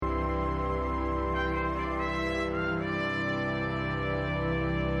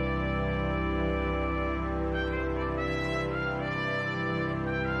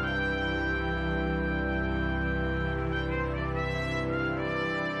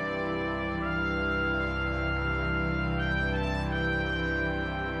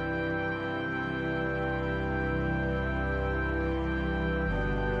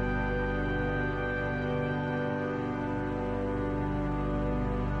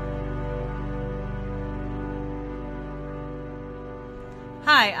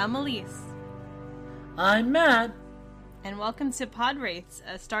Hi, I'm Elise. I'm Matt. And welcome to Pod Wraiths,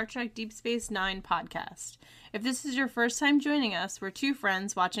 a Star Trek Deep Space Nine podcast. If this is your first time joining us, we're two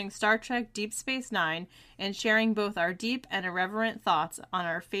friends watching Star Trek Deep Space Nine and sharing both our deep and irreverent thoughts on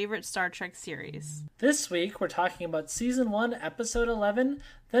our favorite Star Trek series. This week, we're talking about Season 1, Episode 11,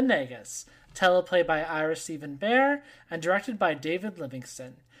 The Nagus, teleplay by Ira Stephen Bear and directed by David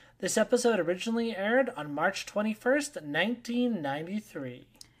Livingston. This episode originally aired on March 21st, 1993.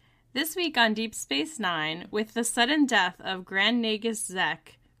 This week on Deep Space Nine, with the sudden death of Grand Nagus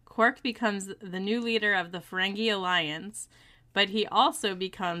Zek, Quark becomes the new leader of the Ferengi Alliance, but he also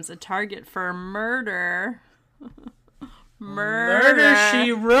becomes a target for murder. Murder,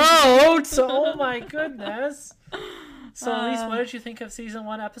 she wrote! Oh my goodness! So, Elise, what did you think of Season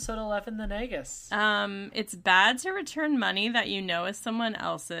 1, Episode 11, The Nagus? It's bad to return money that you know is someone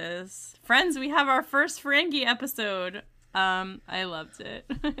else's. Friends, we have our first Ferengi episode. I loved it.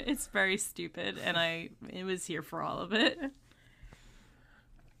 It's very stupid, and it was here for all of it.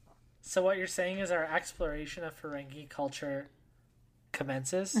 So what you're saying is our exploration of Ferengi culture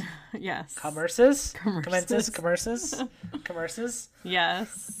commences? Yes. Commerces? Commerces. Commerces?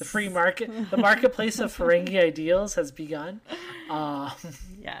 Yes. The free market, the marketplace of Ferengi ideals has begun.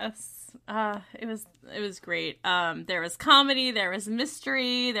 Yes. It was great. There was comedy, there was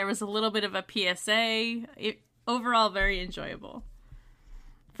mystery, there was a little bit of a PSA. Overall, very enjoyable.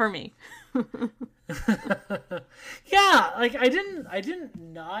 For me. Yeah, like I didn't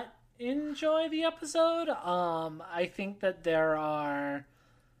not enjoy the episode. I think that there are,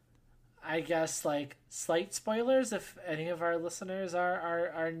 I guess, like slight spoilers if any of our listeners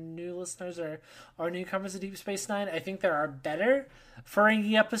are new listeners or newcomers to Deep Space Nine. I think there are better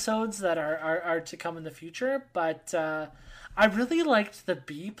Ferengi episodes that are to come in the future, but I really liked the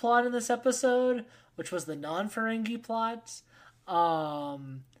B plot in this episode, which was the non-Ferengi plot.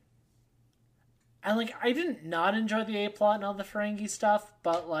 And, like, I didn't not enjoy the A plot and all the Ferengi stuff,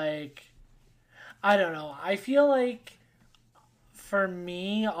 but, like, I don't know. I feel like, for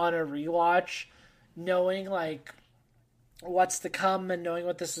me, on a rewatch, knowing, like, what's to come and knowing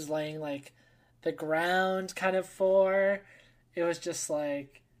what this is laying, like, the ground kind of for, it was just,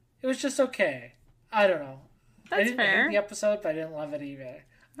 like, it was just okay. I don't know. That's I didn't fair. hate the episode, but I didn't love it either.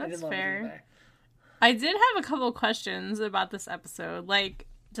 That's fair. I did have a couple of questions about this episode. Like,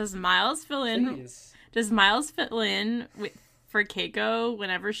 does Miles fill in? Please. Does Miles fill in for Keiko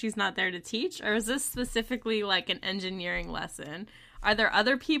whenever she's not there to teach, or is this specifically like an engineering lesson? Are there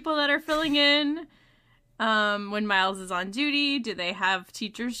other people that are filling in when Miles is on duty? Do they have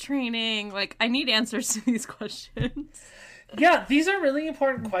teachers training? Like, I need answers to these questions. Yeah, these are really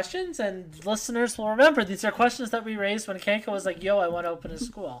important questions, and listeners will remember these are questions that we raised when Keiko was like, "Yo, I want to open a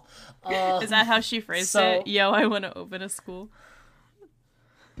school." Is that how she phrased it? Yo, I want to open a school.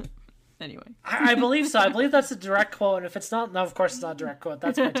 Anyway. I believe so. I believe that's a direct quote, and if it's not, no, of course it's not a direct quote.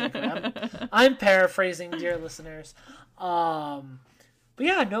 That's my takeaway. I'm paraphrasing, dear listeners. But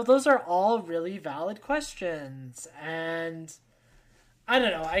yeah, no, those are all really valid questions, and I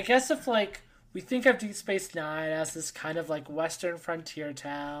don't know. I guess if, like, we think of Deep Space Nine as this kind of, like, Western frontier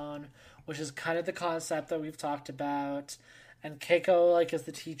town, which is kind of the concept that we've talked about, and Keiko, like, is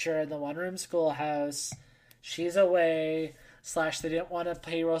the teacher in the one-room schoolhouse. She's away. / they didn't want to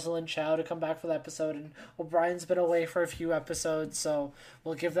pay Rosalind Chow to come back for the episode, and O'Brien's been away for a few episodes, so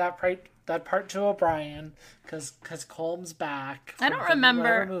we'll give that part to O'Brien because Colm's back. I don't remember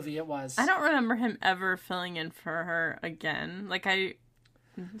whatever movie it was. I don't remember him ever filling in for her again. Like,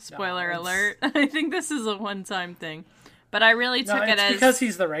 spoiler alert. I think this is a one-time thing, but I really took it as because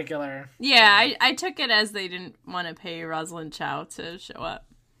he's the regular. Yeah, I took it as they didn't want to pay Rosalind Chow to show up.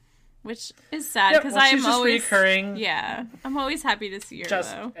 Which is sad, because I'm always recurring. Yeah, I'm always happy to see her,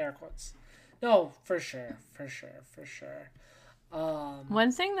 just though. Air quotes. No, for sure.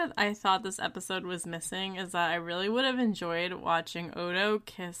 One thing that I thought this episode was missing is that I really would have enjoyed watching Odo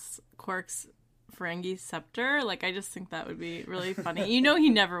kiss Quark's Ferengi scepter. Like, I just think that would be really funny. You know he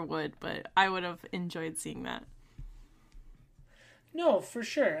never would, but I would have enjoyed seeing that. No, for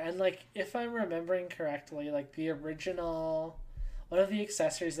sure. And, like, if I'm remembering correctly, like, the original... One of the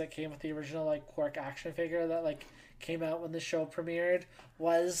accessories that came with the original, like, Quark action figure that, like, came out when the show premiered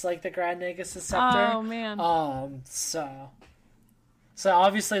was, like, the Grand Nagus scepter. Oh, man. So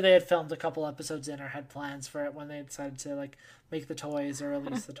obviously they had filmed a couple episodes in or had plans for it when they decided to, like, make the toys or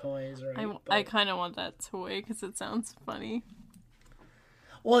release the toys. Right? I kind of want that toy because it sounds funny.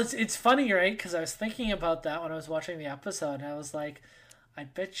 Well, it's funny, right? Because I was thinking about that when I was watching the episode, and I was like... I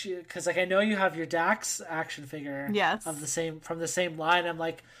bet you, because, like, I know you have your Dax action figure, yes, from the same line. I'm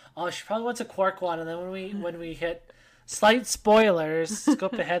like, oh, she probably wants a Quark one. And then when we hit Slight spoilers.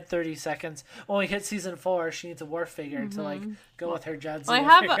 Skip ahead 30 seconds. When we hit season 4, she needs a Worf figure to like go with her Judson. Well,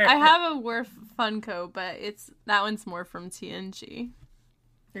 I have a Worf Funko, but that one's more from TNG.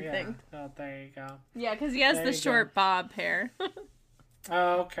 I think. Oh, there you go. Yeah, because he has the short bob hair.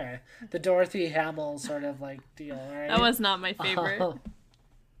 Oh, okay. The Dorothy Hamill sort of like deal, right? That was not my favorite.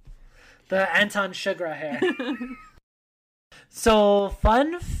 The Anton Sugar hair. So,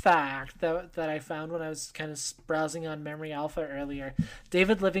 fun fact that I found when I was kind of browsing on Memory Alpha earlier,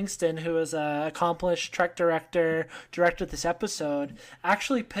 David Livingston, who is an accomplished Trek director, directed this episode,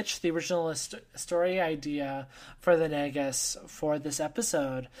 actually pitched the original story idea for the Nagus for this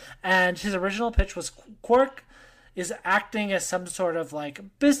episode. And his original pitch was Quark is acting as some sort of like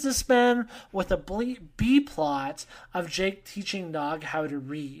businessman with a B plot of Jake teaching Nog how to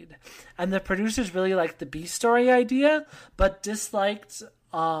read. And the producers really liked the B story idea, but disliked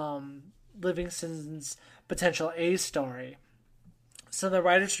Livingston's potential A story. So the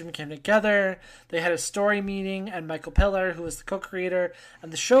writers' room came together, they had a story meeting, and Michael Piller, who was the co-creator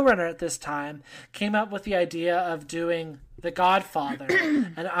and the showrunner at this time, came up with the idea of doing The Godfather,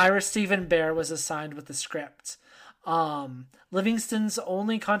 and Ira Steven Behr was assigned with the script. Livingston's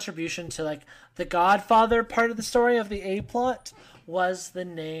only contribution to like the Godfather part of the story of the A plot was the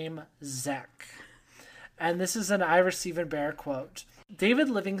name Zek. And this is an Ira Steven Behr quote. David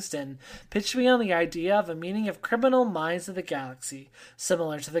Livingston pitched me on the idea of a meeting of criminal minds of the galaxy,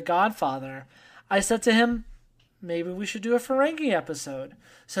 similar to the Godfather. I said to him, maybe we should do a Ferengi episode.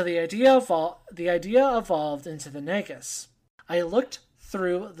 So the idea evolved into the Nagus. I looked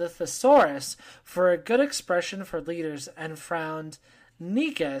through the thesaurus for a good expression for leaders and found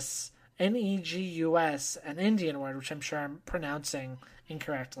Negus, Negus, an Indian word, which I'm sure I'm pronouncing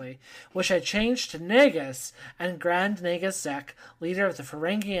incorrectly, which I changed to Nagus, and Grand Nagus Zek, leader of the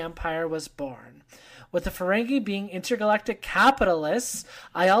Ferengi Empire, was born. With the Ferengi being intergalactic capitalists,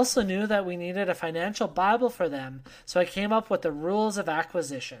 I also knew that we needed a financial Bible for them, so I came up with the rules of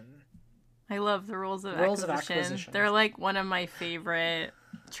acquisition. I love the rules of acquisition. They're like one of my favorite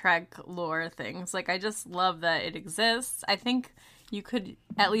Trek lore things. Like, I just love that it exists. I think you could,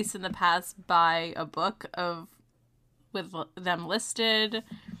 at least in the past, buy a book with them listed,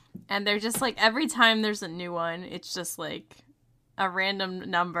 and they're just like, every time there's a new one, it's just like a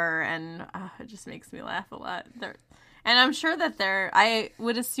random number, and it just makes me laugh a lot. And I'm sure that I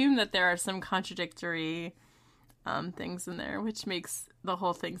would assume that there are some contradictory things in there, which makes the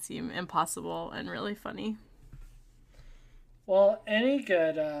whole thing seem impossible and really funny. Well, any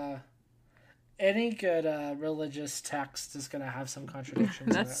good religious text is going to have some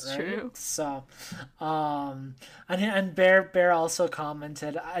contradictions That's in it, right? true. So, and Behr also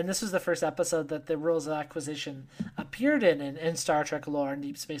commented, and this was the first episode that the rules of acquisition appeared in Star Trek lore in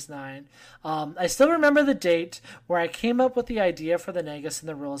Deep Space Nine. I still remember the date where I came up with the idea for the Nagus and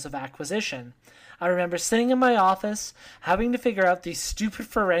the rules of acquisition. I remember sitting in my office, having to figure out these stupid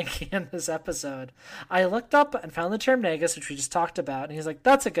Ferengi in this episode. I looked up and found the term Nagus, which we just talked about, and he's like,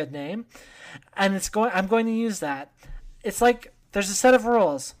 that's a good name. And I'm going to use that. It's like, there's a set of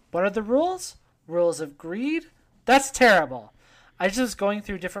rules. What are the rules? Rules of greed? That's terrible. I just was going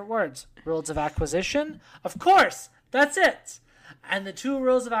through different words. Rules of acquisition? Of course! That's it! And the 2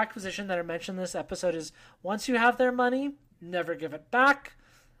 rules of acquisition that are mentioned in this episode is, once you have their money, never give it back.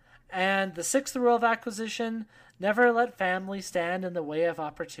 And the 6th rule of acquisition, never let family stand in the way of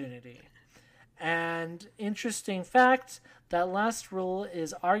opportunity. And interesting fact, that last rule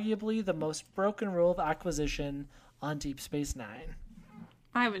is arguably the most broken rule of acquisition on Deep Space Nine.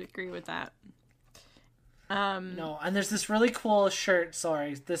 I would agree with that. No, and there's this really cool shirt.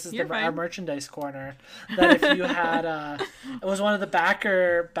 Sorry, this is our merchandise corner. That if you had, it was one of the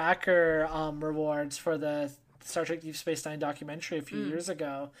backer rewards for the Star Trek Deep Space Nine documentary a few years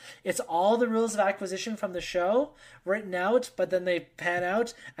ago. It's all the rules of acquisition from the show written out, but then they pan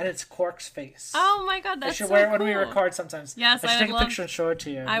out and it's Quark's face. Oh my god, that's so cool. I should wear it when we record sometimes. Yes, I should take a picture and show it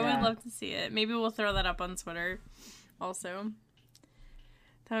to you. I would love to see it. Maybe we'll throw that up on Twitter also.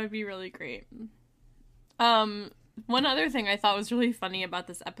 That would be really great. One other thing I thought was really funny about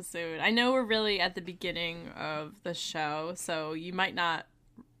this episode. I know we're really at the beginning of the show, so you might not,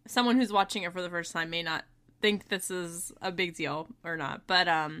 someone who's watching it for the first time may not think this is a big deal or not, but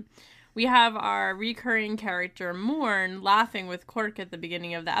we have our recurring character Morn laughing with Quark at the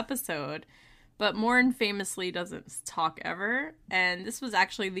beginning of the episode, but Morn famously doesn't talk ever, and this was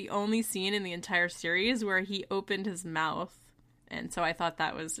actually the only scene in the entire series where he opened his mouth, and so I thought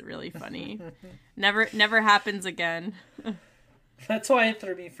that was really funny. Never happens again. That's why it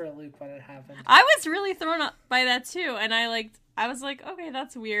threw me for a loop when it happened. I was really thrown up by that too, and I was like, okay,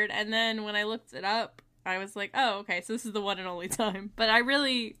 that's weird, and then when I looked it up, I was like, oh, okay, so this is the one and only time. But I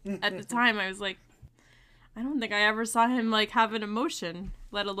really, at the time, I was like, I don't think I ever saw him, like, have an emotion,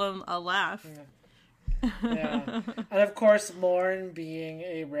 let alone a laugh. Yeah. And of course, Lorne being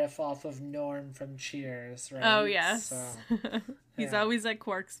a riff off of Norm from Cheers, right? Oh, yes. So, He's always at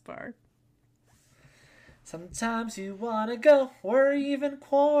Quark's bar. Sometimes you wanna go, or even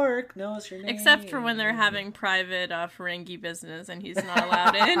Quark knows your name. Except for when they're having private Ferengi business and he's not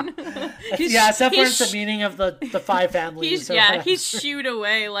allowed in. Except for it's the meaning of the five families. He's shooed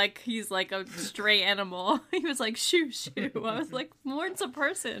away like he's like a stray animal. He was like, shoo, shoo. I was like, Lorne's a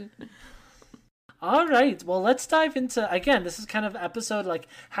person. All right, well, let's dive into, again, this is kind of episode, like,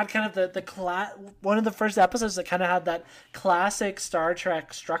 had kind of one of the first episodes that kind of had that classic Star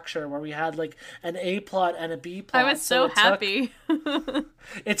Trek structure where we had, like, an A plot and a B plot. I was so happy.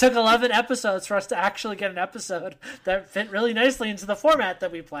 It took 11 episodes for us to actually get an episode that fit really nicely into the format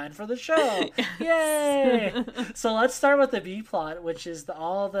that we planned for the show. Yes. Yay! So let's start with the B plot, which is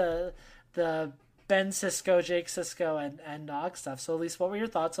all the Ben Sisko, Jake Sisko, and Nog stuff. So, Elise, what were your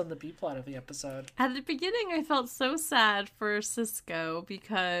thoughts on the B plot of the episode? At the beginning, I felt so sad for Sisko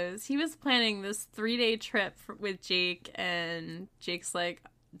because he was planning this 3-day trip with Jake, and Jake's like,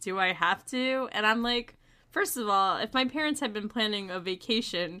 do I have to? And I'm like, first of all, if my parents had been planning a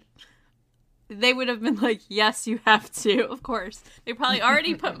vacation, they would have been like, yes, you have to, of course. They probably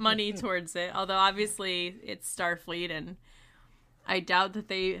already put money towards it, although obviously it's Starfleet, and I doubt that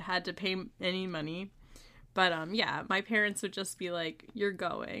they had to pay any money. But, yeah, my parents would just be like, you're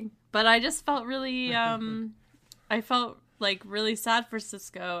going. But I just felt really, I felt, like, really sad for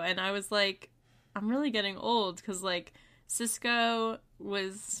Sisko. And I was like, I'm really getting old. Because, like, Sisko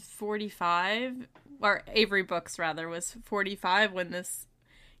was 45, or Avery Brooks, rather, was 45 when this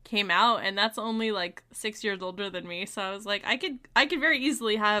came out. And that's only, like, 6 years older than me. So I was like, I could very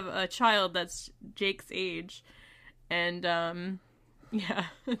easily have a child that's Jake's age. And, yeah,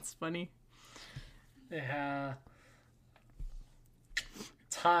 it's funny. Yeah.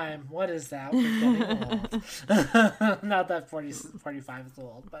 Time. What is that? We're getting old. Not that 45 is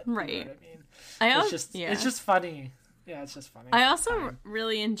old, but right. You know what I mean? It's just funny. Yeah, it's just funny. I also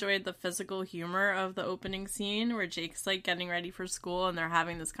really enjoyed the physical humor of the opening scene where Jake's like getting ready for school and they're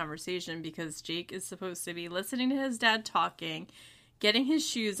having this conversation because Jake is supposed to be listening to his dad talking, getting his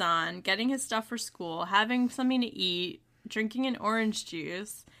shoes on, getting his stuff for school, having something to eat, drinking an orange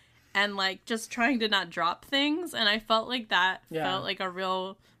juice, and like just trying to not drop things. And I felt like that felt like a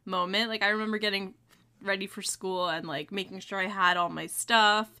real moment. Like I remember getting ready for school and like making sure I had all my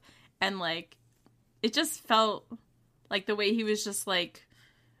stuff, and like it just felt like the way he was just like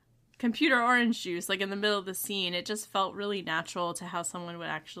computer orange juice like in the middle of the scene. It just felt really natural to how someone would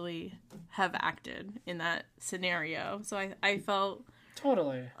actually have acted in that scenario. So I felt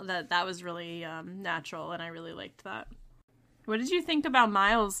totally that was really natural, and I really liked that. What did you think about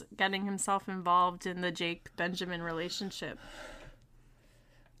Miles getting himself involved in the Jake-Benjamin relationship?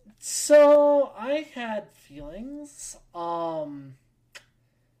 So, I had feelings.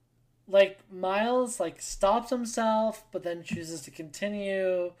 Like, Miles, like, stops himself, but then chooses to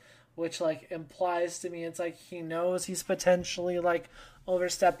continue, which, like, implies to me it's like he knows he's potentially, like,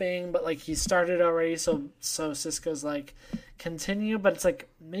 overstepping, but, like, he started already, so Sisko's like, continue, but it's like,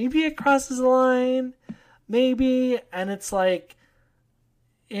 maybe it crosses the line. Maybe, and it's like,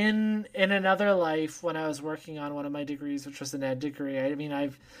 in another life, when I was working on one of my degrees, which was an ed degree, I mean, I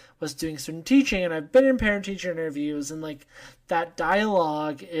was doing student teaching, and I've been in parent-teacher interviews, and, like, that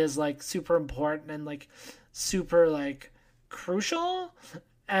dialogue is, like, super important and, like, super, like, crucial,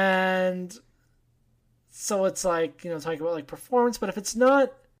 and so it's, like, you know, talking about, like, performance, but if it's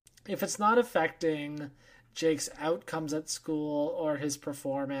not affecting Jake's outcomes at school or his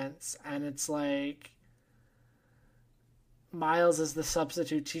performance, and it's, like, Miles as the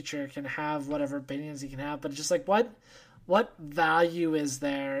substitute teacher can have whatever opinions he can have, but just like what value is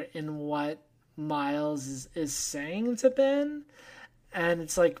there in what Miles is saying to Ben? And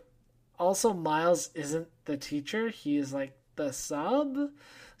it's like, also Miles isn't the teacher, he is like the sub.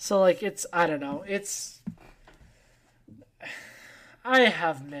 So like I don't know, I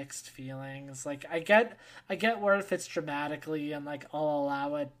have mixed feelings. Like I get where it fits dramatically and like I'll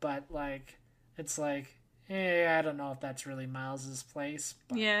allow it, but like it's like, I don't know if that's really Miles's place.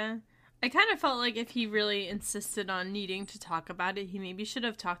 But... Yeah. I kind of felt like if he really insisted on needing to talk about it, he maybe should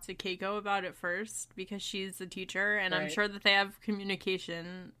have talked to Keiko about it first, because she's the teacher, and right. I'm sure that they have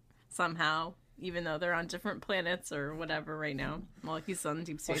communication somehow, even though they're on different planets or whatever right now. Well, he's on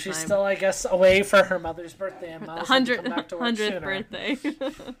Deep Space Nine. She's still, I guess, away for her mother's birthday, and Miles had to come back to work 100th birthday.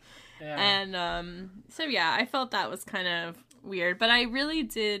 Yeah. And so, yeah, I felt that was kind of weird, but I really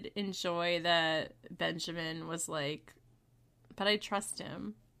did enjoy that Benjamin was like, but I trust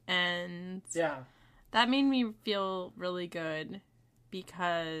him. And Yeah. that made me feel really good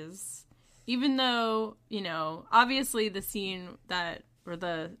because even though, you know, obviously the scene that, or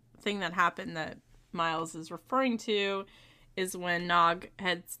the thing that happened that Miles is referring to is when Nog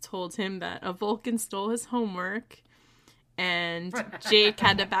had told him that a Vulcan stole his homework and Jake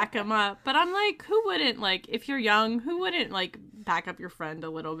had to back him up. But I'm like, who wouldn't, like, if you're young, who wouldn't, like, back up your friend a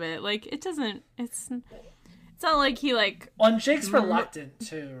little bit? Like, it's not like he, like... Well, and Jake's reluctant,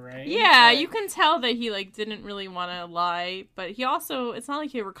 too, right? Yeah, like... you can tell that he, like, didn't really want to lie. But he also... It's not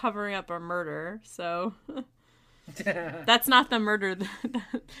like he were covering up a murder, so... That's not the murder.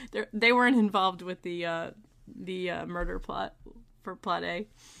 They weren't involved with the murder plot for plot A.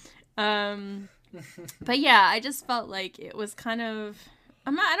 But yeah, I just felt like it was kind of...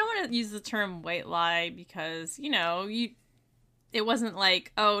 I don't want to use the term white lie because, you know, it wasn't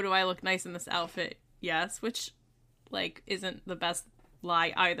like, oh, do I look nice in this outfit? Yes, which, like, isn't the best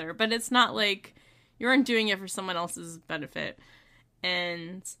lie either. But it's not like you weren't doing it for someone else's benefit.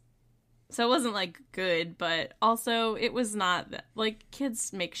 And so it wasn't, like, good, but also it was not that, like,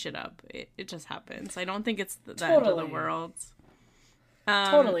 kids make shit up. It just happens. I don't think it's the end of the world.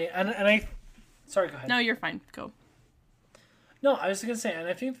 Totally. And I... Sorry, go ahead. No, you're fine. Go. No, I was going to say, and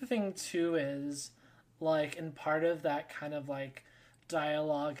I think the thing, too, is, like, in part of that kind of, like,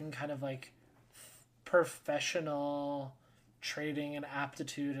 dialogue and kind of, like, professional trading and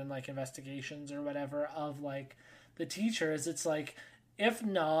aptitude and, like, investigations or whatever of, like, the teachers, it's like, if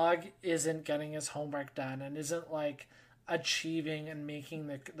Nog isn't getting his homework done and isn't, like, achieving and making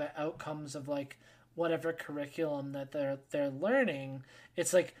the outcomes of, like, whatever curriculum that they're learning,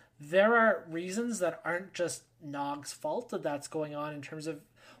 it's like there are reasons that aren't just Nog's fault that's going on in terms of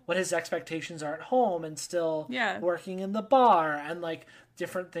what his expectations are at home and still working in the bar and like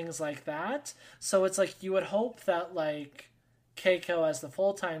different things like that. So it's like you would hope that like Keiko as the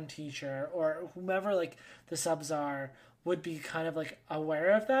full-time teacher or whomever like the subs are would be kind of like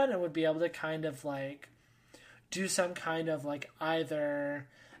aware of that and would be able to kind of like do some kind of like either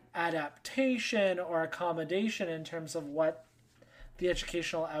adaptation or accommodation in terms of what the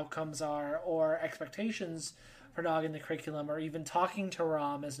educational outcomes are or expectations for Nog in the curriculum, or even talking to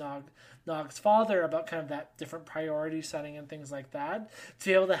Rom as Nog's father about kind of that different priority setting and things like that to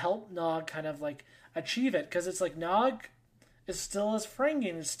be able to help Nog kind of like achieve it, because it's like Nog is still as Ferengi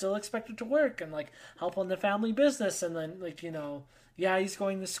and is still expected to work and like help on the family business, and then like, you know, yeah, he's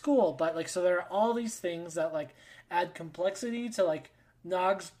going to school, but like, so there are all these things that like add complexity to like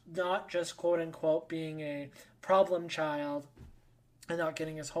Nog's not just quote unquote being a problem child and not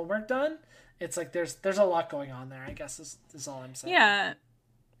getting his homework done. It's like there's a lot going on there, I guess is all I'm saying. Yeah.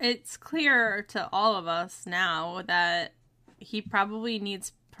 It's clear to all of us now that he probably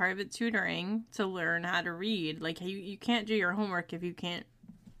needs private tutoring to learn how to read. Like you can't do your homework if you can't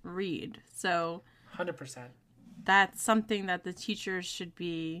read. So 100%. That's something that the teachers should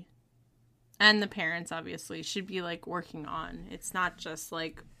be, and the parents obviously should be like working on. It's not just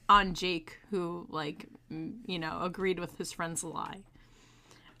like on Jake who like, you know, agreed with his friend's lie.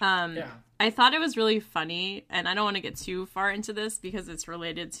 I thought it was really funny, and I don't want to get too far into this because it's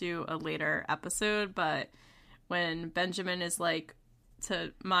related to a later episode, but when Benjamin is like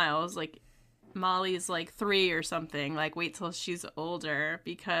to Miles, like Molly's like 3 or something, like wait till she's older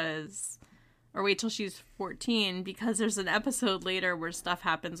or wait till she's 14, because there's an episode later where stuff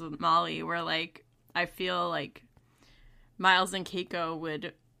happens with Molly where like I feel like Miles and Keiko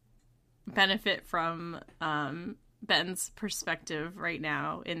would benefit from Ben's perspective right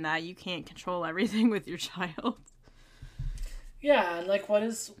now, in that you can't control everything with your child. Yeah, and like what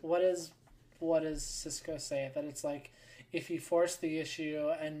does Cisco say? That it's like if he forced the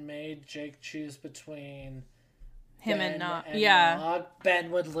issue and made Jake choose between him Ben and Nog, Ben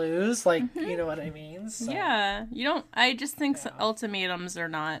would lose. Like, you know what I mean? So, yeah, you don't. I just think ultimatums are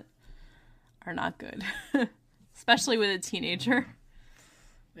not good, especially with a teenager.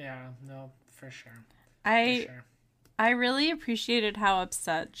 Yeah, no, for sure. I really appreciated how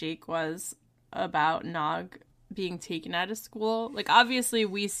upset Jake was about Nog being taken out of school. Like, obviously,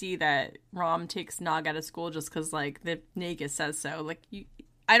 we see that Rom takes Nog out of school just because, like, the Nagus says so. Like,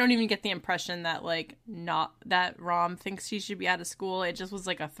 I don't even get the impression that, like, not that Rom thinks she should be out of school. It just was,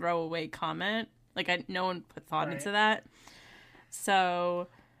 like, a throwaway comment. Like, no one put thought into that. So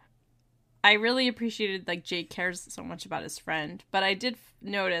I really appreciated, like, Jake cares so much about his friend. But I did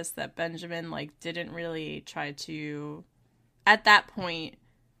notice that Benjamin, like, didn't really try to, at that point,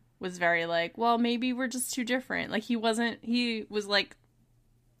 was very, like, well, maybe we're just too different. Like, he wasn't giving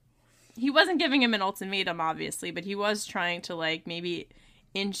him an ultimatum, obviously, but he was trying to, like, maybe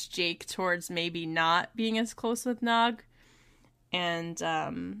inch Jake towards maybe not being as close with Nog, and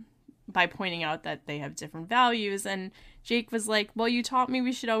by pointing out that they have different values. And Jake was like, well, you taught me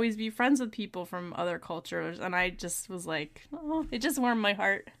we should always be friends with people from other cultures. And I just was like, oh, it just warmed my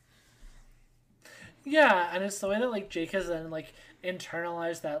heart. Yeah, and it's the way that, like, Jake has then, like,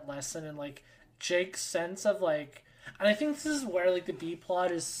 internalized that lesson, and, like, Jake's sense of, like, and I think this is where, like, the B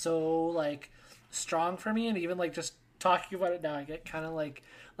plot is so, like, strong for me, and even, like, just talking about it now, I get kind of, like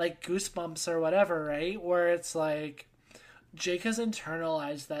goosebumps or whatever, right? Where it's, like, Jake has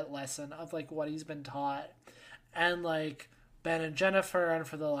internalized that lesson of, like, what he's been taught, and, like, Ben and Jennifer, and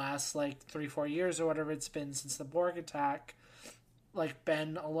for the last, like, 3-4 years or whatever it's been since the Borg attack, like,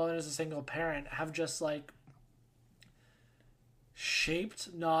 Ben, alone as a single parent, have just, like,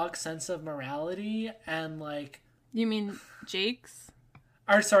 shaped Nog's sense of morality and, like... You mean Jake's?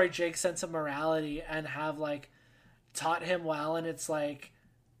 Or, sorry, Jake's sense of morality, and have, like, taught him well, and it's, like...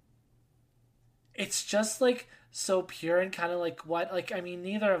 It's just, like, so pure and kind of, like, what... Like, I mean,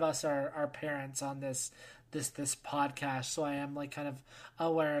 neither of us are parents on this podcast, so I am, like, kind of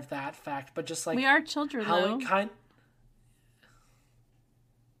aware of that fact, but just, like... We are children, how though. It kind...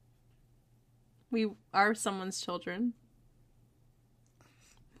 We are someone's children.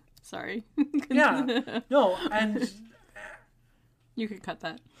 Sorry. Yeah. No, and... You could cut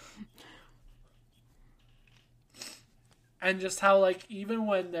that. And just how, like, even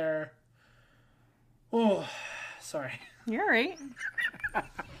when they're... Oh, sorry. You're right.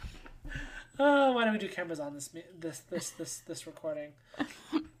 Oh, why don't we do cameras on this recording?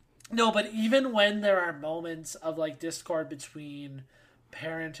 No, but even when there are moments of, like, discord between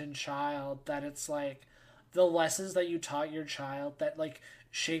parent and child, that it's like the lessons that you taught your child that, like,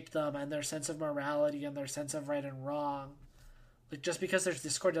 shape them and their sense of morality and their sense of right and wrong. Like, just because there's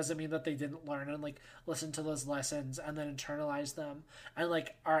discord doesn't mean that they didn't learn and, like, listen to those lessons and then internalize them and,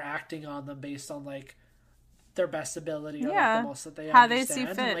 like, are acting on them based on, like, their best ability or, like, the most that they how understand. they see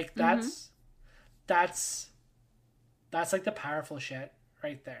fit. And, like, that's like the powerful shit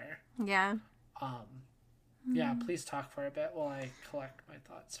right there. Yeah. Yeah, please talk for a bit while I collect my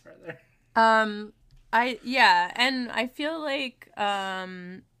thoughts further. And I feel like,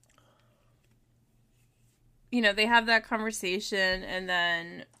 you know, they have that conversation, and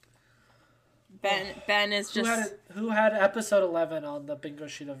then Ben is just... Who had episode 11 on the bingo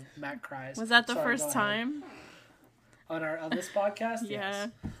sheet of Matt Cries? Was that the first time? On this podcast? Yeah.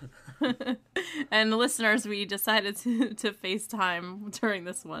 Yes. And the listeners, we decided to FaceTime during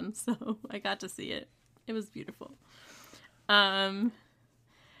this one, so I got to see it. It was beautiful.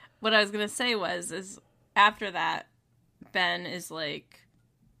 What I was gonna say is after that, Ben is like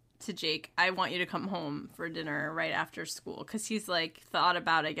to Jake, I want you to come home for dinner right after school, because he's like thought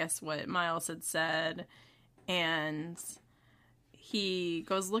about, I guess, what Miles had said, and he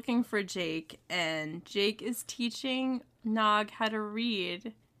goes looking for Jake, and Jake is teaching Nog how to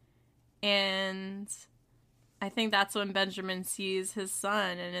read, and I think that's when Benjamin sees his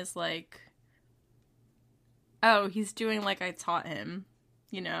son and is like, oh, he's doing like I taught him,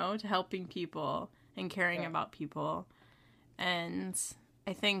 you know, to helping people and caring about people. And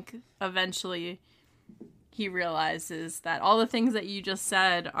I think eventually he realizes that all the things that you just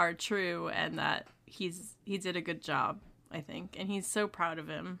said are true, and that he did a good job, I think. And he's so proud of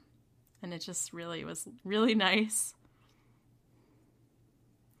him. And it just really was really nice.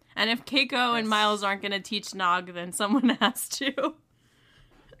 And if Keiko and Miles aren't going to teach Nog, then someone has to.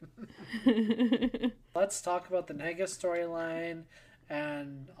 Let's talk about the Nagus storyline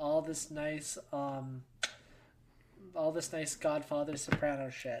and all this nice Godfather Soprano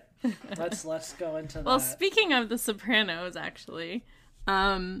shit. Let's go into that. Well, speaking of the Sopranos, actually,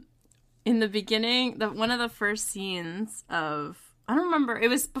 in the beginning, one of the first scenes of, I don't remember, it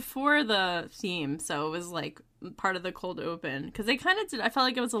was before the theme, so it was like part of the cold open, because they kind of did, I felt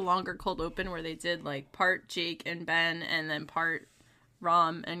like it was a longer cold open where they did like part Jake and Ben and then part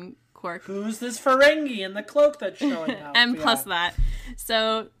Rom and Quark. Who's this Ferengi in the cloak that's showing up? And plus that.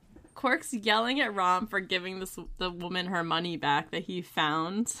 So Quark's yelling at Rom for giving the woman her money back that he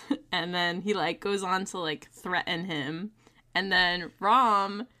found. And then he like goes on to like threaten him. And then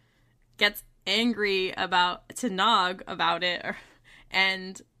Rom gets angry to Nog about it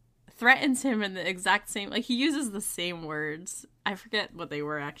and threatens him in the exact same, like he uses the same words. I forget what they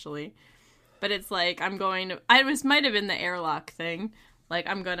were actually. But it's like, might have been the airlock thing. Like,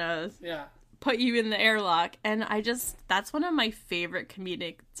 I'm gonna put you in the airlock. And that's one of my favorite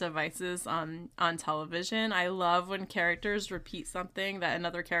comedic devices on television. I love when characters repeat something that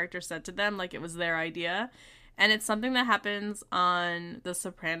another character said to them, like it was their idea. And it's something that happens on The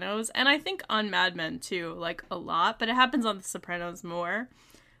Sopranos, and I think on Mad Men too, like a lot, but it happens on The Sopranos more,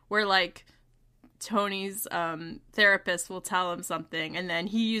 where like Tony's therapist will tell him something, and then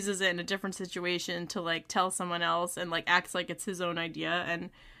he uses it in a different situation to like tell someone else and like acts like it's his own idea. And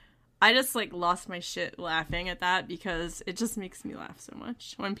I just like lost my shit laughing at that, because it just makes me laugh so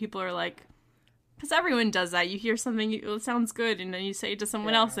much when people are like, because everyone does that. You hear something, it sounds good, and then you say it to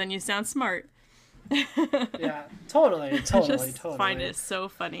someone else and you sound smart. Yeah, totally. I just find it so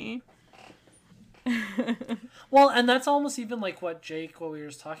funny. Well, and that's almost even like what we were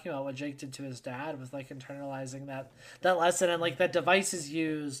just talking about, what Jake did to his dad, with like internalizing that lesson, and like that device is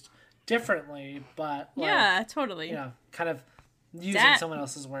used differently, but like, yeah, totally. You know, kind of using someone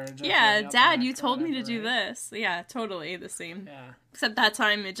else's words. Yeah, Dad, you told me to do this. Yeah, totally the same. Yeah. Except that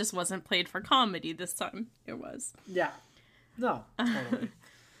time it just wasn't played for comedy. This time it was. Yeah. No, totally.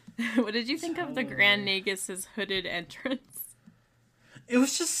 What did you think of the Grand Nagus' hooded entrance? It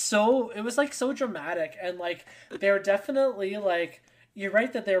was just it was like so dramatic, and like they were definitely like, you're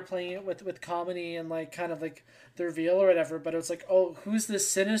right that they were playing it with comedy and like kind of like the reveal or whatever, but it was like, oh, who's this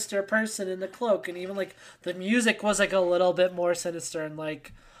sinister person in the cloak? And even like the music was like a little bit more sinister, and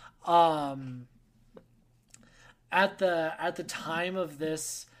like at the time of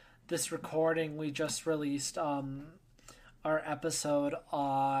this recording, we just released our episode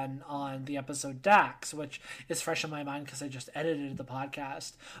on the episode Dax, which is fresh in my mind because I just edited the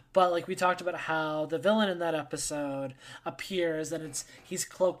podcast. But like we talked about how the villain in that episode appears, and he's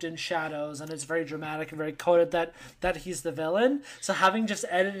cloaked in shadows, and it's very dramatic and very coded that he's the villain. So having just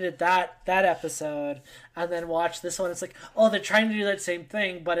edited that episode and then watched this one, it's like, oh, they're trying to do that same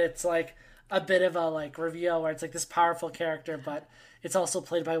thing, but it's like a bit of a like reveal where it's like this powerful character, but it's also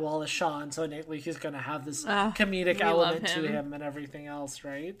played by Wallace Shawn, so innately he's going to have this comedic element to him and everything else,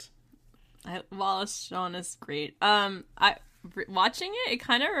 right? Wallace Shawn is great. Watching it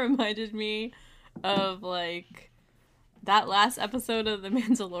kind of reminded me of like that last episode of The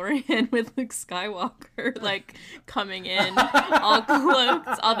Mandalorian with Luke Skywalker, like coming in all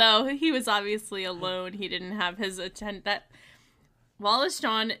cloaked. Although he was obviously alone, he didn't have his attendant. That Wallace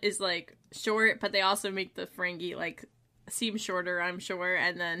Shawn is like short, but they also make the Ferengi like seem shorter, I'm sure,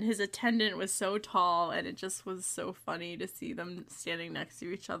 and then his attendant was so tall, and it just was so funny to see them standing next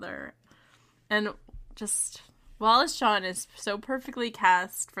to each other. And just Wallace Shawn is so perfectly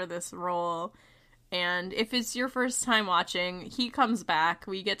cast for this role, and if it's your first time watching, he comes back.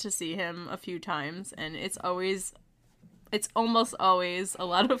 We get to see him a few times, and it's almost always a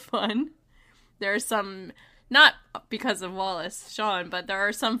lot of fun. There are some, not because of Wallace Shawn, but there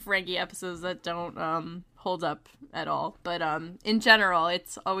are some Ferengi episodes that don't hold up at all, but in general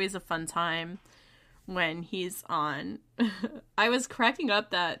it's always a fun time when he's on. I was cracking up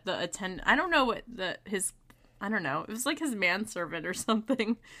that the attendant, I don't know what I don't know, it was like his manservant or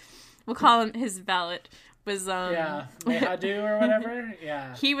something, we'll call him his valet, was Mehadu or whatever.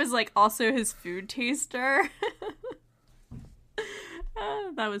 Yeah, he was like also his food taster.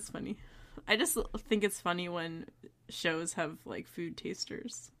 That was funny. I just think it's funny when shows have like food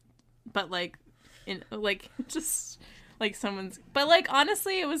tasters, but like in like just like someone's, but like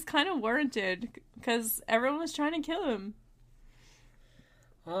honestly it was kind of warranted because everyone was trying to kill him.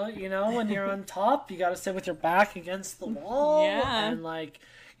 Well, you know, when you're on top, you gotta sit with your back against the wall. Yeah, and like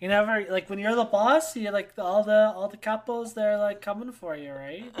you never, like when you're the boss, you like all the capos, they're like coming for you,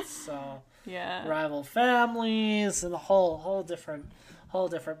 right? So yeah, rival families and a whole different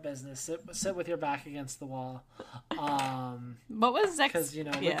business. Sit with your back against the wall. What was Zek's? Because you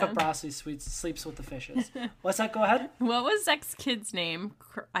know, Luca Brasi sleeps with the fishes. What's that? Go ahead. What was Zek's kid's name?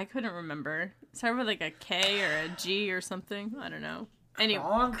 I couldn't remember. It started with like a K or a G or something. I don't know. Anyway,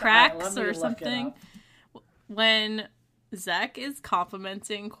 Cracks or something. When Zek is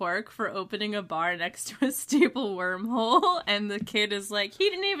complimenting Quark for opening a bar next to a stable wormhole, and the kid is like, he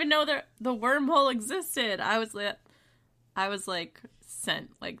didn't even know that the wormhole existed. I was like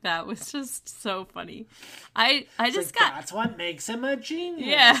sent. Like, that was just so funny. I just got, that's what makes him a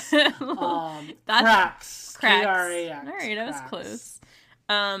genius. Yeah. Cracks. K-R-A-X. All right, I was close.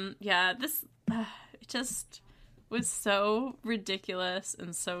 Yeah, this it just was so ridiculous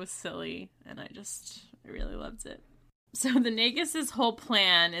and so silly, and I really loved it. So the Nagus' whole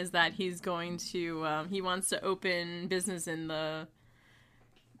plan is that he's going to he wants to open business in the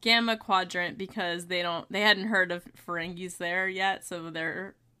Gamma Quadrant because they hadn't heard of Ferengis there yet, so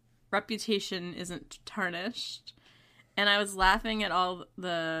their reputation isn't tarnished. And I was laughing at all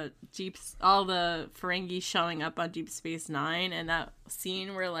the Ferengi showing up on Deep Space Nine, and that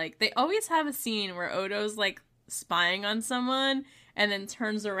scene where like they always have a scene where Odo's like spying on someone, and then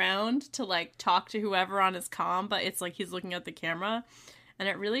turns around to like talk to whoever on his comm, but it's like he's looking at the camera. And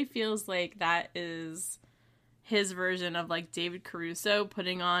it really feels like that is his version of like David Caruso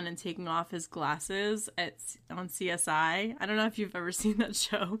putting on and taking off his glasses on CSI. I don't know if you've ever seen that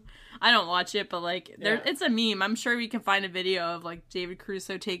show. I don't watch it, but like it's a meme. I'm sure we can find a video of like David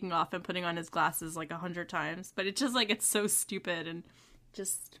Caruso taking off and putting on his glasses like 100 times. But it's just like it's so stupid and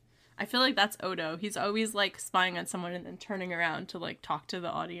just I feel like that's Odo. He's always like spying on someone and then turning around to like talk to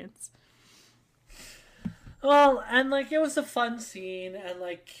the audience. Well, and, like, it was a fun scene, and,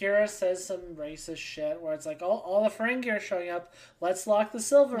 like, Kira says some racist shit where it's like, all the Ferengi are showing up, let's lock the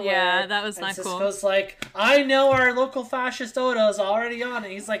silverware. Yeah, that was not cool. And Sisko's like, I know our local fascist Odo is already on it.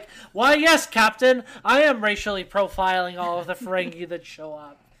 He's like, why, yes, Captain, I am racially profiling all of the Ferengi that show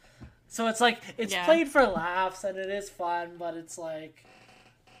up. So it's like, it's played for laughs, and it is fun, but it's like,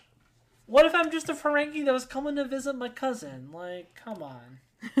 what if I'm just a Ferengi that was coming to visit my cousin? Like, come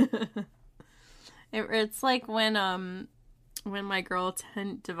on. It's like when my girl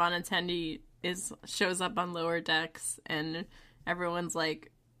Devana Tendi shows up on Lower Decks and everyone's like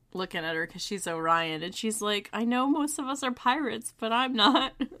looking at her because she's Orion and she's like, I know most of us are pirates, but I'm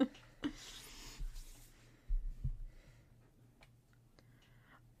not.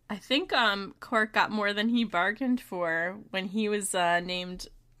 I think Quark got more than he bargained for when he was named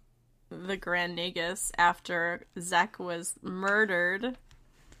the Grand Nagus after Zek was murdered.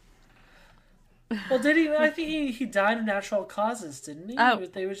 Well, did he? I think he died of natural causes, didn't he? Oh.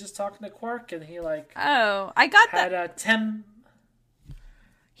 They was just talking to Quark, and he like. Oh, I got had that.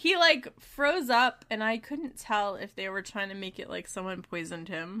 He like froze up, and I couldn't tell if they were trying to make it like someone poisoned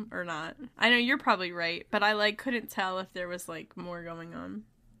him or not. I know you're probably right, but I like couldn't tell if there was like more going on.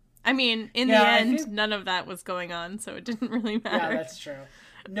 I mean, in the end, none of that was going on, so it didn't really matter. Yeah, that's true.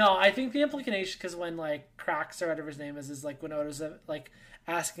 No, I think the implication, because when like Krax or whatever his name is like when Odo's like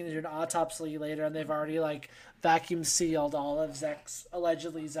asking to do an autopsy later, and they've already like vacuum sealed all of Zek's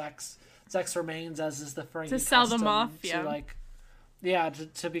remains, as is the Ferengi to sell them off, to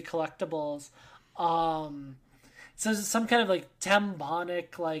be collectibles. So some kind of like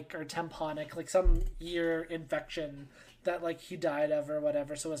tamponic like some ear infection that like he died of or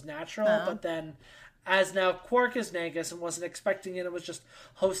whatever, so it was natural. But then as now Quark is Nagus and wasn't expecting it, it was just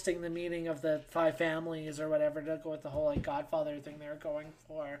hosting the meeting of the 5 families or whatever to go with the whole like Godfather thing they were going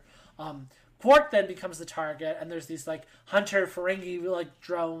for. Quark then becomes the target, and there's these like hunter Ferengi like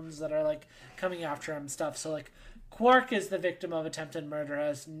drones that are like coming after him and stuff. So like Quark is the victim of attempted murder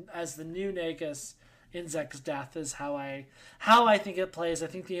as the new Nagus in Zek's death is how I think it plays. I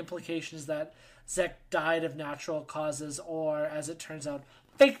think the implication is that Zek died of natural causes, or as it turns out,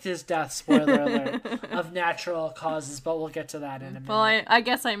 faked his death, spoiler alert, of natural causes, but we'll get to that in a minute. Well, I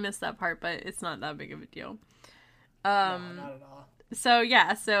guess I missed that part, but it's not that big of a deal. No, not at all. So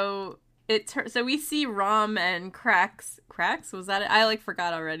we see Rom and Krax. Krax? Was that it? I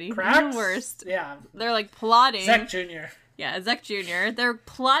forgot already. Krax? The worst. Yeah. They're plotting. Zek Jr. Yeah, Zek Jr. They're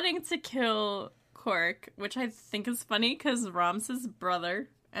plotting to kill Quark, which I think is funny because Rom's his brother.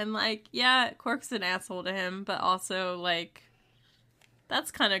 And Quark's an asshole to him, but also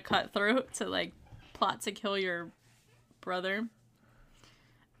that's kind of cutthroat to plot to kill your brother.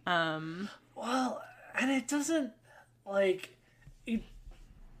 Well, and it doesn't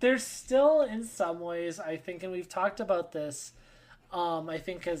there's still in some ways, I think, and we've talked about this I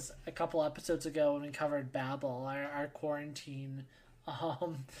think as a couple episodes ago when we covered Babel, our quarantine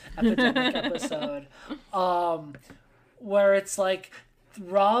epidemic episode, where it's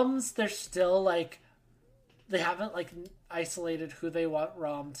Roms, they're still they haven't isolated who they want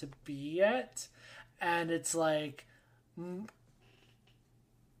Rom to be yet, and it's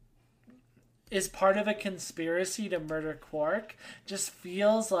is part of a conspiracy to murder Quark just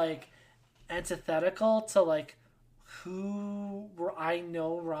feels antithetical to who I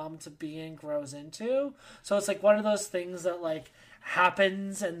know Rom to be and grows into. So it's one of those things that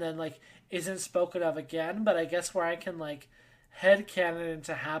happens and then isn't spoken of again. But I guess where I can headcanon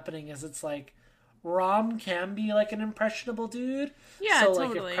into happening is it's Rom can be an impressionable dude. Yeah, so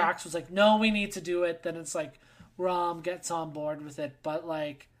totally. If Krax was no, we need to do it, then it's Rom gets on board with it. But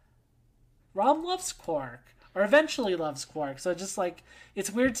Rom loves Quark, or eventually loves Quark. So just it's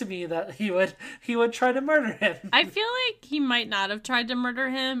weird to me that he would try to murder him. I feel he might not have tried to murder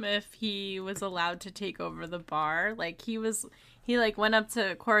him if he was allowed to take over the bar. He went up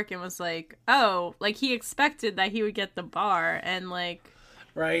to Quark and was oh, he expected that he would get the bar and right.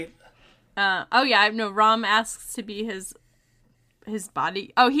 Rom asks to be his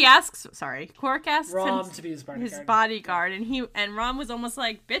body. Oh, he asks. Sorry, Quark asks Rom him to be his bodyguard. His bodyguard, and Rom was almost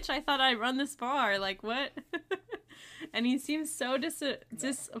bitch, I thought I'd run this bar. What? And he seems so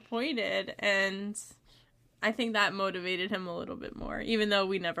disappointed, and I think that motivated him a little bit more, even though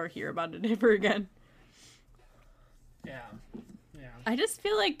we never hear about it ever again. Yeah. Yeah. I just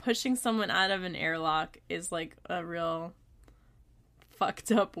feel like pushing someone out of an airlock is like a real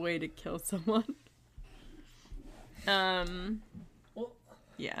fucked up way to kill someone. Well,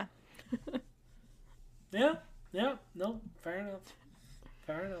 yeah. Yeah, no, fair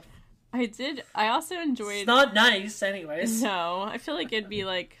enough. I also enjoyed... It's not nice, anyways. No, I feel like it'd be,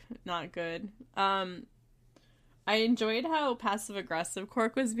 like, not good. I enjoyed how passive-aggressive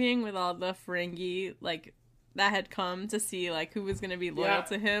Quark was being with all the Ferengi, like, that had come to see, like, who was gonna be loyal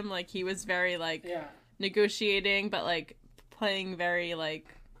to him. Like, he was very, like, negotiating, but, like, playing very, like...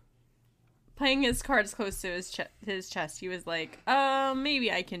 Playing his cards close to his chest. He was like, maybe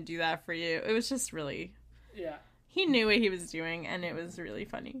I can do that for you. It was just really... Yeah. He knew what he was doing, and it was really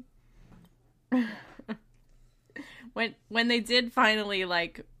funny. When they did finally,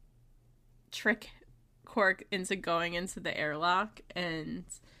 like, trick Quark into going into the airlock and,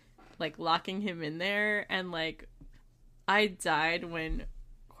 like, locking him in there, and, like, I died when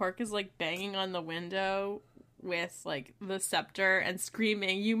Quark is, like, banging on the window with, like, the scepter and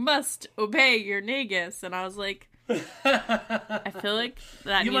screaming, "You must obey your Nagus," and I was like, I feel like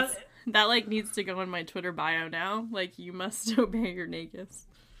that needs to go in my Twitter bio now. Like, you must obey your Nagus.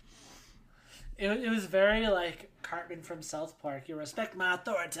 It was very, like, Cartman from South Park. You respect my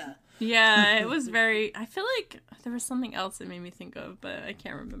authority. Yeah, it was very... I feel like there was something else it made me think of, but I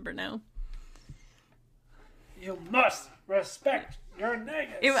can't remember now. You must respect your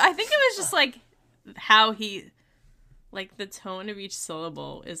Nagus. I think it was just, like, how he... Like, the tone of each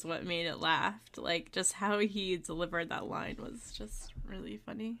syllable is what made it laugh. Like, just how he delivered that line was just really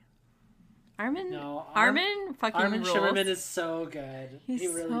funny. Armin fucking Armin rules. Shimmerman is so good. He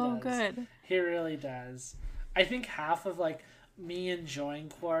really so does. Good. He really does. I think half of, like, me enjoying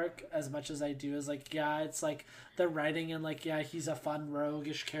Quark as much as I do is, like, yeah, it's, like, the writing and, like, yeah, he's a fun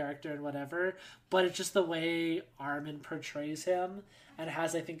roguish character and whatever, but it's just the way Armin portrays him and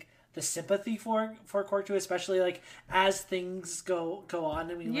has, I think, the sympathy for Quark too, especially, like, as things go on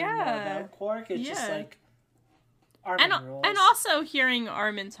and we learn more about Quark. It's just, like, Armin rules. And also hearing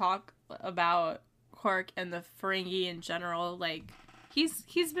Armin talk about Quark and the Ferengi in general, like,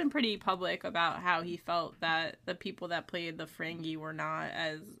 he's been pretty public about how he felt that the people that played the Ferengi were not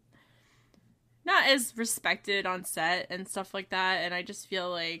as respected on set and stuff like that, and I just feel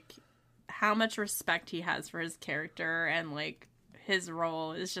like how much respect he has for his character and, like, his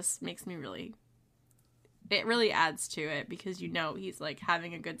role is just makes me really... It really adds to it because, you know, he's, like,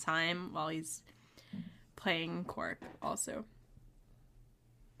 having a good time while he's playing Quark also.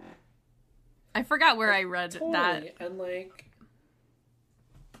 I forgot where I read that. And, like...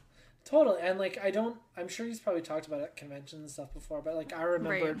 Totally. And, like, I'm sure he's probably talked about it at conventions and stuff before, but, like, I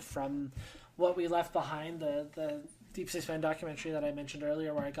remembered from What We Left Behind, the Deep Space Nine documentary that I mentioned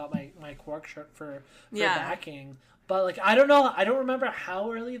earlier where I got my Quark shirt for backing. But, like, I don't remember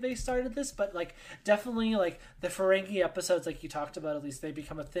how early they started this, but, like, definitely, like, the Ferengi episodes, like you talked about, at least, they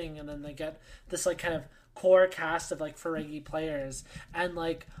become a thing, and then they get this, like, kind of core cast of, like, Ferengi players. And,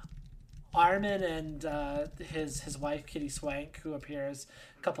 like, Armin and his wife, Kitty Swank, who appears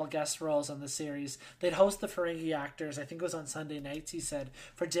a couple of guest roles on the series, they'd host the Ferengi actors, I think it was on Sunday nights, he said,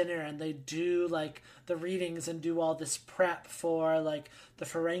 for dinner, and they do, like, the readings and do all this prep for, like, the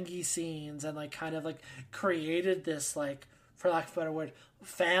Ferengi scenes, and, like, kind of, like, created this, like, for lack of a better word,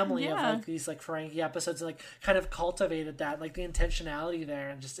 family of, like, these, like, Ferengi episodes, and, like, kind of cultivated that, like, the intentionality there,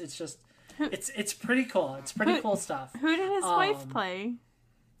 and just, it's pretty cool. It's pretty cool stuff. Who did his wife play?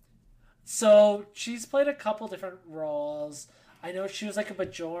 So she's played a couple different roles. I know she was like a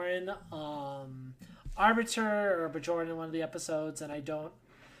Bajoran arbiter or a Bajoran in one of the episodes, and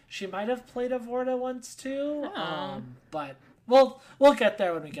she might have played a Vorta once too. But we'll get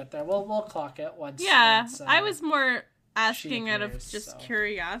there when we get there. We'll clock it once. Yeah, I was more asking out of just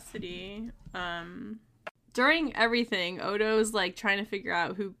curiosity. During everything, Odo's like trying to figure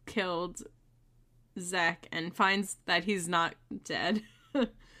out who killed Zek and finds that he's not dead.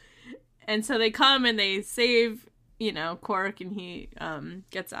 And so they come and they save, you know, Quark, and he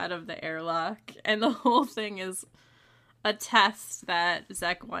gets out of the airlock. And the whole thing is a test that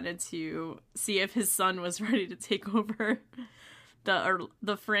Zek wanted to see if his son was ready to take over the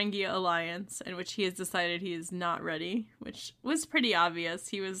Ferengi Alliance, in which he has decided he is not ready, which was pretty obvious.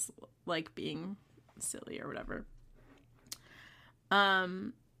 He was, like, being silly or whatever.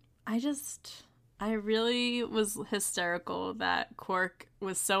 I really was hysterical that Quark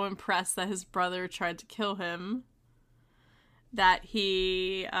was so impressed that his brother tried to kill him that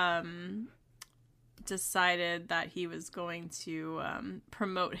he decided that he was going to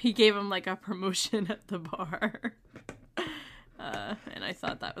promote. He gave him like a promotion at the bar. And I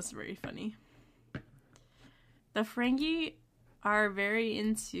thought that was very funny. The Ferengi are very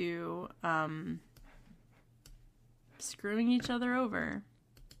into screwing each other over.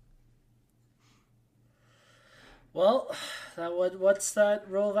 Well, what's that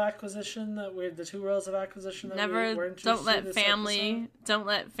rule of acquisition the 2 rules of acquisition that we were introduced don't let this family episode? don't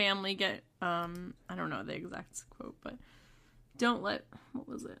let family get I don't know the exact quote, but don't let, what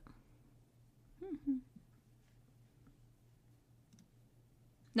was it?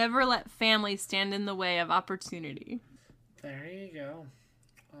 Never let family stand in the way of opportunity. There you go.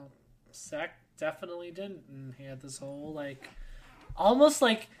 Well, Zach definitely didn't, and he had this whole almost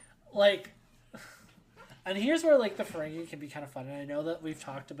like and here's where the Ferengi can be kind of fun. And I know that we've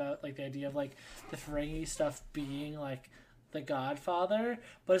talked about the idea of the Ferengi stuff being the Godfather,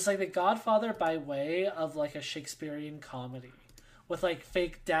 but it's the Godfather by way of a Shakespearean comedy with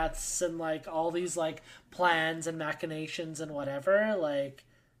fake deaths and all these plans and machinations and whatever.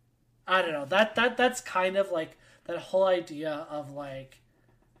 I don't know, that's kind of that whole idea of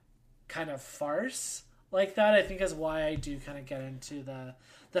kind of farce that, I think, is why I do kind of get into the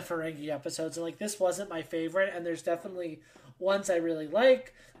Ferengi episodes. And this wasn't my favorite, and there's definitely ones I really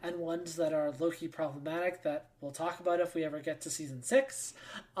like and ones that are low-key problematic that we'll talk about if we ever get to season 6.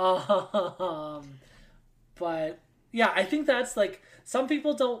 But yeah, I think that's some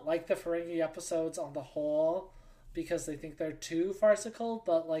people don't like the Ferengi episodes on the whole because they think they're too farcical,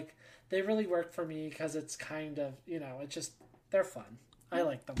 but they really work for me because it's kind of, it's just, they're fun. I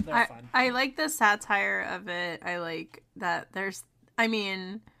like them. They're fun. I like the satire of it. I like that there's, I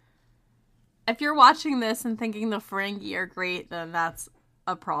mean, if you're watching this and thinking the Ferengi are great, then that's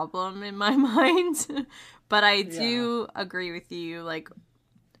a problem in my mind. But I do agree with you,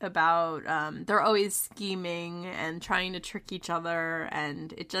 about they're always scheming and trying to trick each other,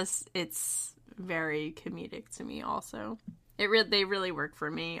 and it's very comedic to me also. They really work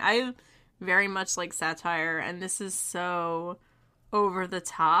for me. I very much like satire, and this is so over the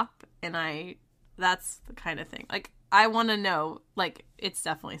top, and that's the kind of thing. I want to know, it's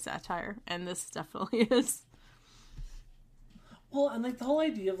definitely satire, and this definitely is. Well, and the whole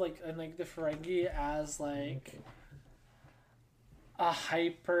idea of and the Ferengi as a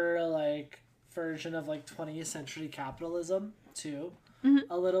hyper version of 20th century capitalism too,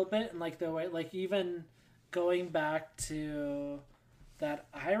 a little bit, and the way even going back to that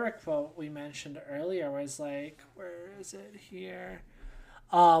Ira quote we mentioned earlier was where is it here?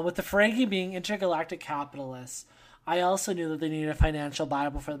 With the Ferengi being intergalactic capitalists, I also knew that they needed a financial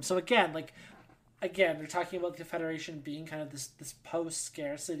Bible for them. So again, they're talking about the Federation being kind of this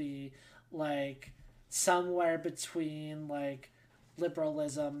post-scarcity, somewhere between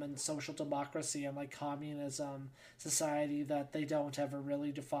liberalism and social democracy and communism society that they don't ever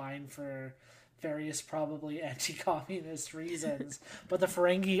really define for various probably anti-communist reasons. But the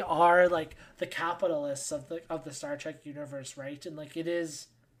Ferengi are the capitalists of the Star Trek universe, right? And it is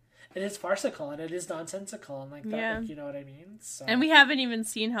farcical and it is nonsensical and that, you know what I mean? So. And we haven't even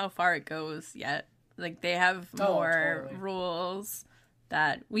seen how far it goes yet. They have more rules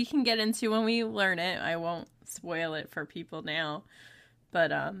that we can get into when we learn it. I won't spoil it for people now,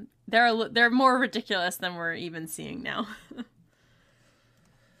 but they're more ridiculous than we're even seeing now.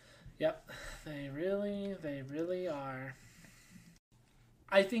 Yep, they really are.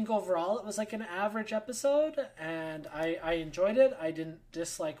 I think overall it was an average episode, and I enjoyed it. I didn't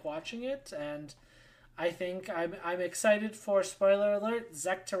dislike watching it, and I think I'm excited for, spoiler alert,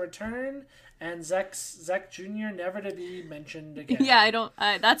 Zek to return and Zek Jr. never to be mentioned again. Yeah,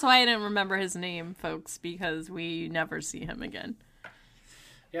 that's why I didn't remember his name, folks, because we never see him again.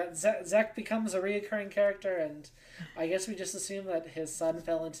 Yeah, Zek becomes a reoccurring character, and I guess we just assume that his son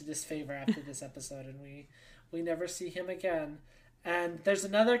fell into disfavor after this episode, and we never see him again. And there's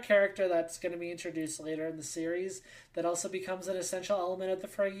another character that's going to be introduced later in the series that also becomes an essential element of the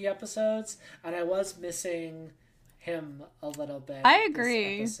Ferengi episodes, and I was missing him a little bit. I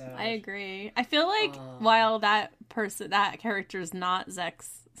agree. I feel while that character's not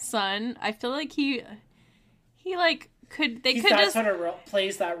Zek's son, I feel he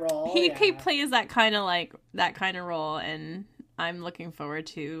plays that role. He plays that kind of role, and I'm looking forward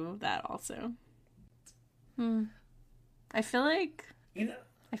to that also. I feel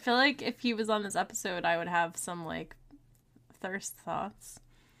if he was on this episode, I would have some thirst thoughts.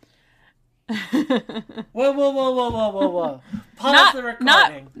 Whoa! Pause the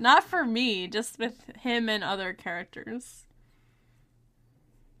recording. Not for me, just with him and other characters.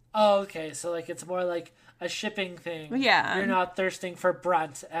 Oh, okay. So it's more a shipping thing. Yeah. You're not thirsting for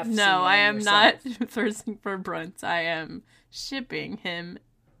Brunt. FCA No, I am yourself. not thirsting for Brunt. I am shipping him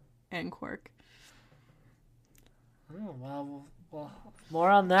and Quark. Oh, well, more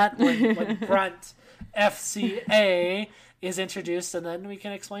on that when Brunt FCA is introduced, and then we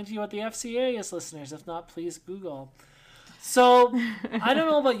can explain to you what the FCA is, listeners. If not, please Google. So, I don't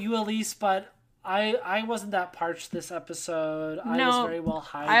know about you, Elise, but I wasn't that parched this episode. I was very well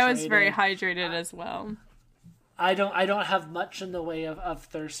hydrated. I was very hydrated as well. I don't have much in the way of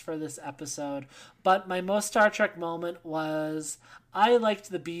thirst for this episode, but my most Star Trek moment was I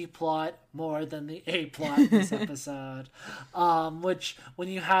liked the B plot more than the A plot this episode. Which when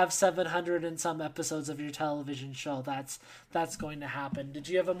you have 700 and some episodes of your television show, that's going to happen. Did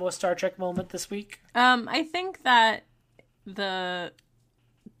you have a most Star Trek moment this week? I think that the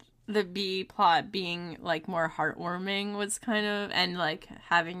B plot being like more heartwarming was kind of, and like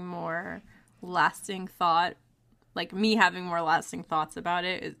having more lasting thought, like me having more lasting thoughts about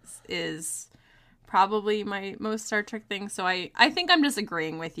it is probably my most Star Trek thing. So I think I'm just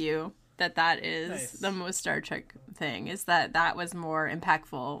agreeing with you that is nice. The most Star Trek thing is that was more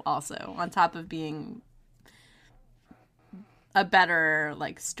impactful also, on top of being a better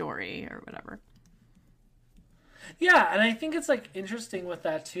like story or whatever. Yeah, and I think it's like interesting with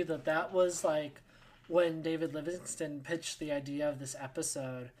that too, that was like when David Livingston pitched the idea of this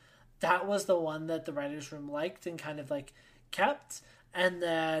episode, that was the one that the writers' room liked and kind of like kept, and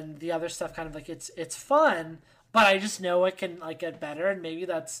then the other stuff kind of like it's fun, but I just know it can like get better, and maybe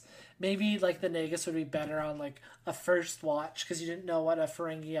like the Nagus would be better on like a first watch because you didn't know what a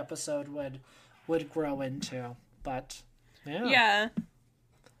Ferengi episode would grow into, but yeah.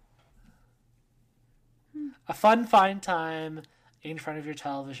 A fun time in front of your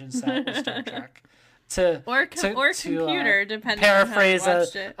television set with Star Trek. Or computer, depending paraphrase on how you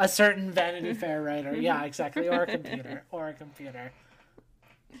watched it. A certain Vanity Fair writer. Yeah, exactly. Or a computer.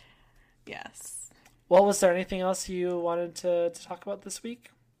 Yes. Well, was there anything else you wanted to talk about this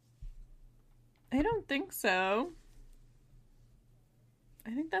week? I don't think so.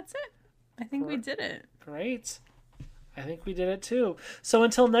 I think that's it. I think we did it. Great. I think we did it too. So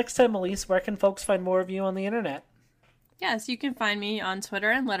until next time, Elise, where can folks find more of you on the internet? Yes, you can find me on Twitter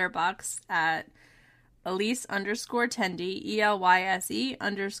and Letterboxd at Elise_Tendi, ELYSE_TENDI,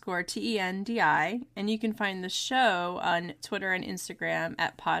 and you can find the show on Twitter and Instagram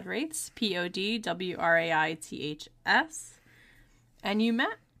at Podrates, PODWRAITHS. And you,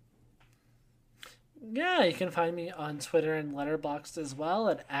 Matt? Yeah, you can find me on Twitter and Letterboxd as well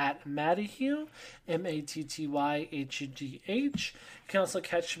at Mattyhugh, MATTYHUGH. You can also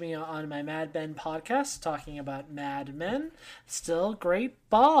catch me on my Mad Men podcast talking about Mad Men. Still great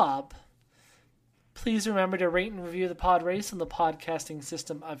Bob. Please remember to rate and review the Pod Race on the podcasting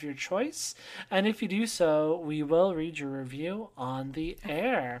system of your choice. And if you do so, we will read your review on the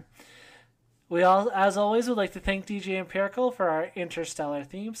air. We all, as always, would like to thank DJ Empirical for our Interstellar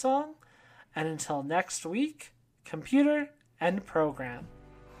theme song. And until next week, computer and program.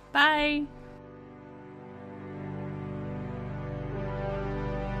 Bye.